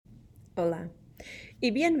Hola,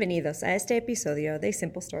 y bienvenidos a este episodio de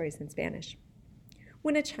Simple Stories in Spanish.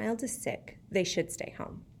 When a child is sick, they should stay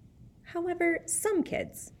home. However, some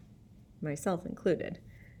kids, myself included,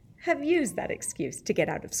 have used that excuse to get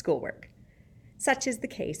out of schoolwork. Such is the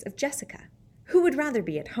case of Jessica, who would rather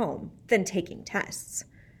be at home than taking tests.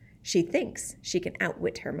 She thinks she can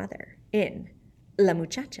outwit her mother in La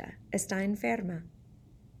muchacha está enferma.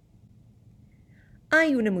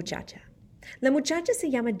 Hay una muchacha. La muchacha se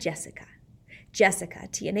llama Jessica. Jessica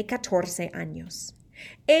tiene 14 años.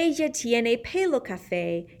 Ella tiene pelo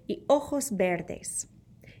café y ojos verdes.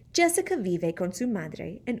 Jessica vive con su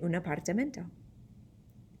madre en un apartamento.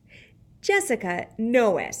 Jessica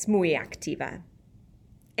no es muy activa.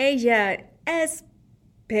 Ella es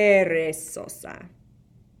perezosa.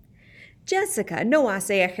 Jessica no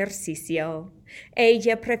hace ejercicio.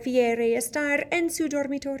 Ella prefiere estar en su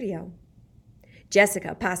dormitorio.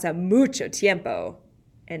 Jessica pasa mucho tiempo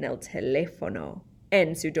en el teléfono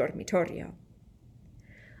en su dormitorio.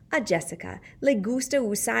 A Jessica le gusta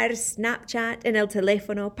usar Snapchat en el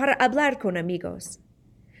teléfono para hablar con amigos.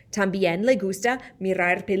 También le gusta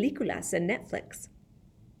mirar películas en Netflix.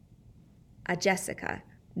 A Jessica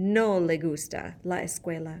no le gusta la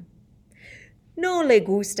escuela. No le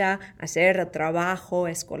gusta hacer el trabajo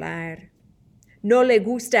escolar. No le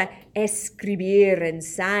gusta escribir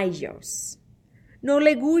ensayos. No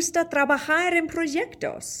le gusta trabajar en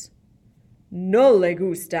proyectos. No le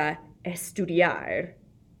gusta estudiar.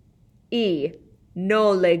 Y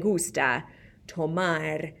no le gusta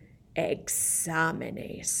tomar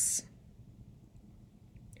exámenes.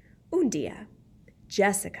 Un día,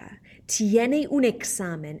 Jessica tiene un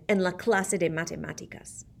examen en la clase de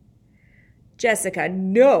matemáticas. Jessica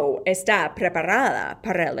no está preparada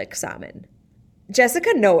para el examen.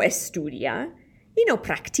 Jessica no estudia y no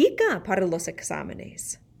practica para los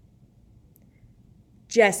exámenes.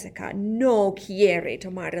 Jessica no quiere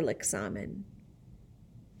tomar el examen.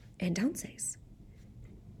 Entonces,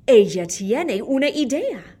 ella tiene una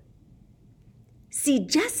idea. Si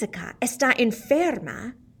Jessica está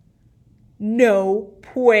enferma, no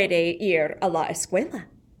puede ir a la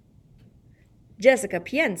escuela. Jessica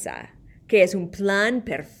piensa que es un plan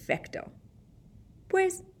perfecto.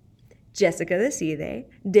 Pues Jessica decide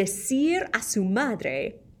decir a su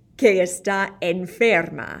madre que está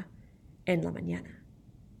enferma en la mañana.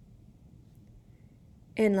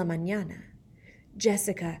 En la mañana,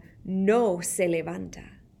 Jessica no se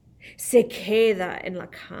levanta, se queda en la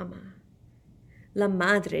cama. La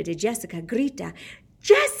madre de Jessica grita: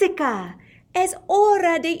 «Jessica, es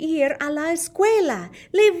hora de ir a la escuela,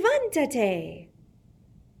 levántate».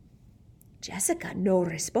 Jessica no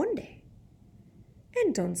responde.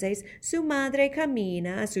 Entonces su madre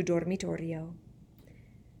camina a su dormitorio.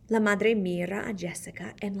 La madre mira a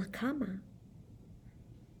Jessica en la cama.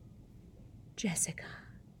 «Jessica,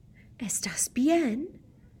 ¿estás bien?»,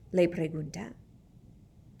 le pregunta.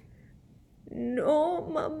 «No,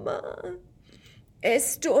 mamá.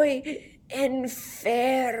 Estoy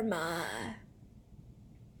enferma».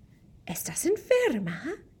 «¿Estás enferma?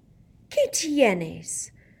 ¿Qué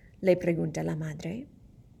tienes?», le pregunta la madre.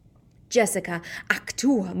 Jessica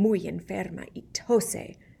actúa muy enferma y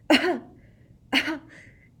tose.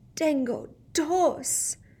 «Tengo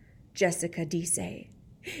tos», Jessica dice,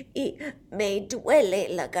 «y me duele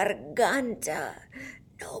la garganta.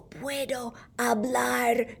 No puedo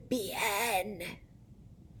hablar bien».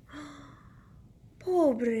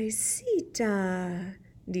 «Pobrecita»,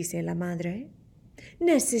 dice la madre,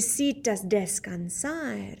 «necesitas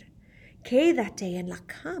descansar. Quédate en la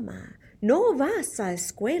cama. No vas a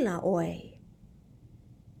escuela hoy».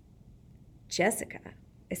 Jessica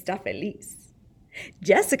está feliz.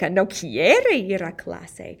 Jessica no quiere ir a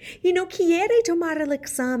clase y no quiere tomar el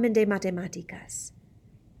examen de matemáticas.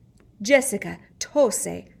 Jessica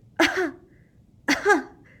tose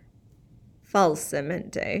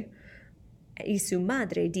falsamente y su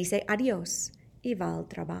madre dice adiós y va al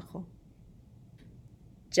trabajo.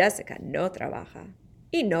 Jessica no trabaja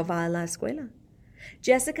y no va a la escuela.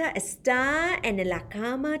 Jessica está en la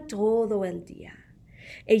cama todo el día.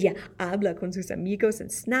 Ella habla con sus amigos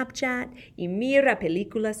en Snapchat y mira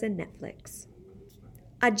películas en Netflix.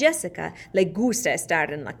 A Jessica le gusta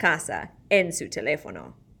estar en la casa, en su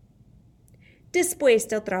teléfono. Después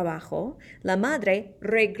del trabajo, la madre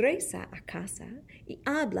regresa a casa y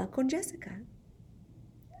habla con Jessica.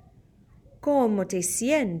 «¿Cómo te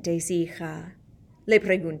sientes, hija?», le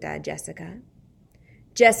pregunta a Jessica.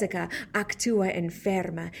 Jessica actúa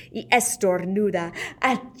enferma y estornuda.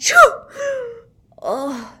 ¡Achú!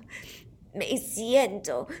 «Oh, me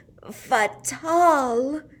siento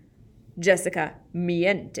fatal». Jessica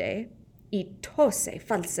miente. y tose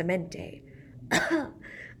falsamente.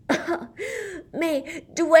 Me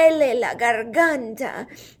duele la garganta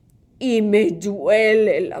y me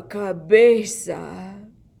duele la cabeza.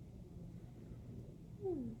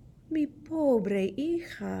 Mi pobre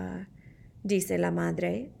hija, dice la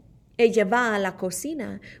madre. Ella va a la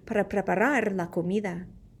cocina para preparar la comida.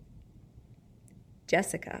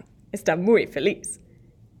 Jessica está muy feliz.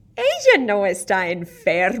 Ella no está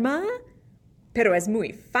enferma, pero es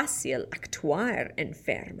muy fácil actuar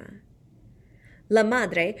enferma. La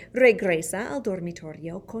madre regresa al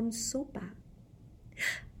dormitorio con sopa.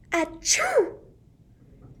 ¡Achú!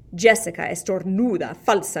 Jessica estornuda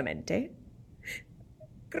falsamente.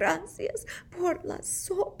 Gracias por la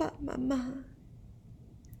sopa, mamá.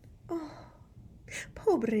 Oh,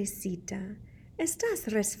 pobrecita,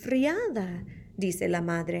 estás resfriada, dice la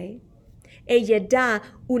madre. Ella da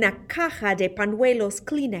una caja de pañuelos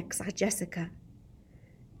Kleenex a Jessica.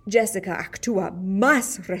 Jessica actúa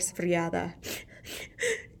más resfriada.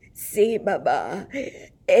 Sí, mamá,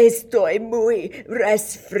 estoy muy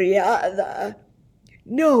resfriada.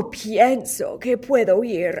 No pienso que puedo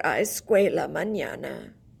ir a escuela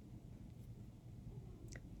mañana.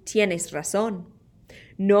 Tienes razón.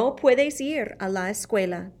 No puedes ir a la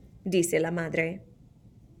escuela, dice la madre.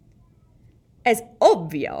 Es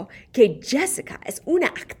obvio que Jessica es una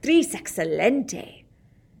actriz excelente.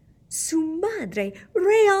 Su madre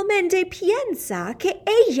realmente piensa que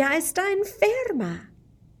ella está enferma.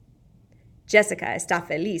 Jessica está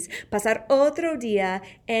feliz pasar otro día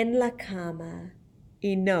en la cama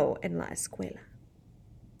y no en la escuela.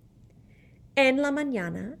 En la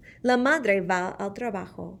mañana, la madre va al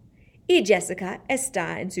trabajo y Jessica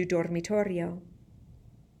está en su dormitorio.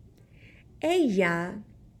 Ella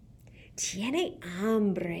tiene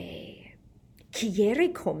hambre.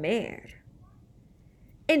 Quiere comer.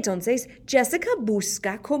 Entonces, Jessica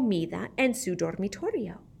busca comida en su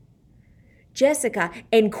dormitorio. Jessica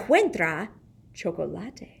encuentra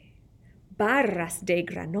chocolate, barras de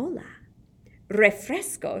granola,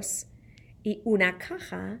 refrescos y una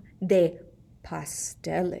caja de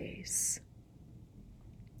pasteles.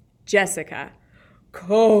 Jessica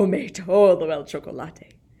come todo el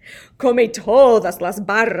chocolate, come todas las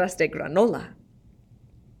barras de granola,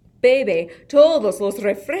 bebe todos los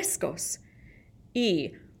refrescos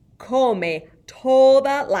y come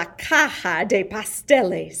toda la caja de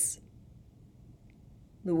pasteles.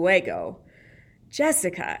 Luego,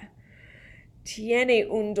 Jessica tiene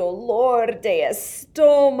un dolor de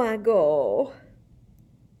estómago.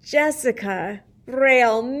 Jessica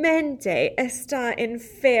realmente está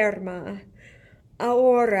enferma.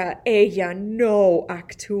 Ahora ella no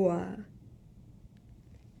actúa.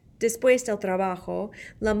 Después del trabajo,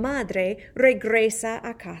 la madre regresa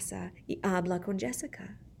a casa y habla con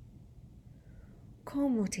Jessica.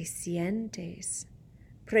 ¿Cómo te sientes?,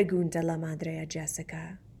 pregunta la madre a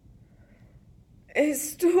Jessica.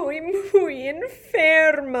 Estoy muy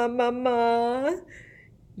enferma, mamá,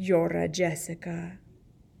 llora Jessica.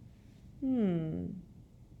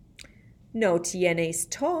 ¿No tienes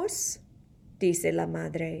tos?, dice la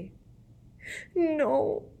madre.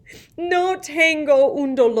 No tengo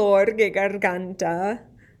un dolor de garganta,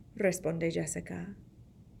 responde Jessica.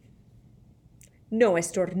 No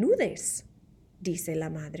estornudes, dice la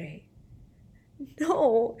madre.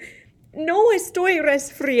 No estoy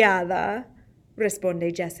resfriada,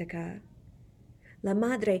 responde Jessica. La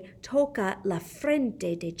madre toca la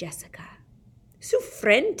frente de Jessica. Su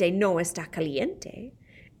frente no está caliente,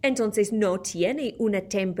 entonces no tiene una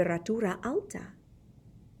temperatura alta.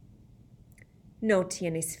 ¿No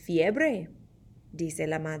tienes fiebre?, dice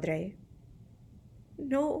la madre.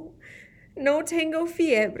 No tengo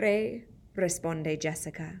fiebre, responde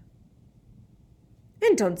Jessica.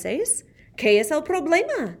 Entonces, ¿qué es el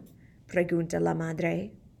problema?, pregunta la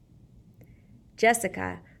madre.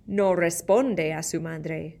 Jessica no responde a su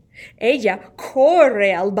madre. Ella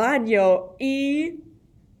corre al baño y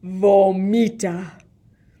vomita.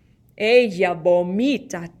 Ella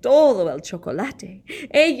vomita todo el chocolate.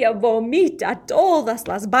 Ella vomita todas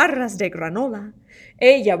las barras de granola.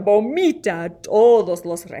 Ella vomita todos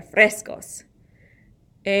los refrescos.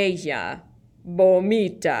 Ella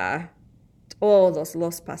vomita todos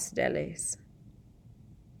los pasteles.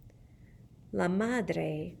 La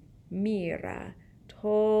madre mira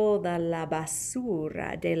toda la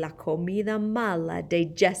basura de la comida mala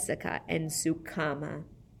de Jessica en su cama.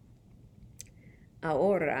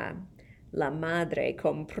 Ahora la madre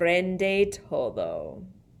comprende todo.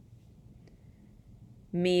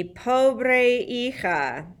 Mi pobre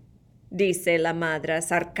hija, dice la madre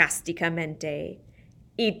sarcásticamente,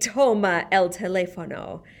 y toma el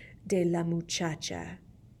teléfono de la muchacha.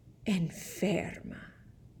 enferma.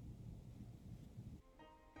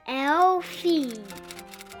 Elfie.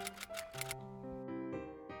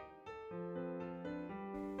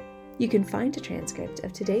 You can find a transcript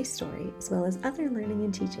of today's story as well as other learning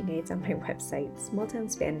and teaching aids on my website,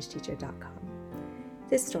 smalltownspanishteacher.com.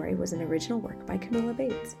 This story was an original work by Camilla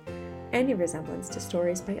Bates. Any resemblance to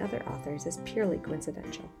stories by other authors is purely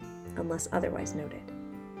coincidental, unless otherwise noted.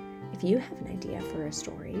 If you have an idea for a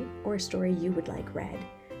story or a story you would like read,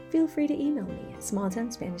 feel free to email me at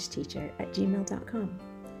smalltownspanishteacher@gmail.com.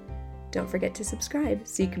 Don't forget to subscribe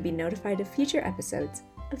so you can be notified of future episodes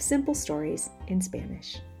of Simple Stories in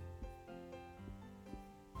Spanish.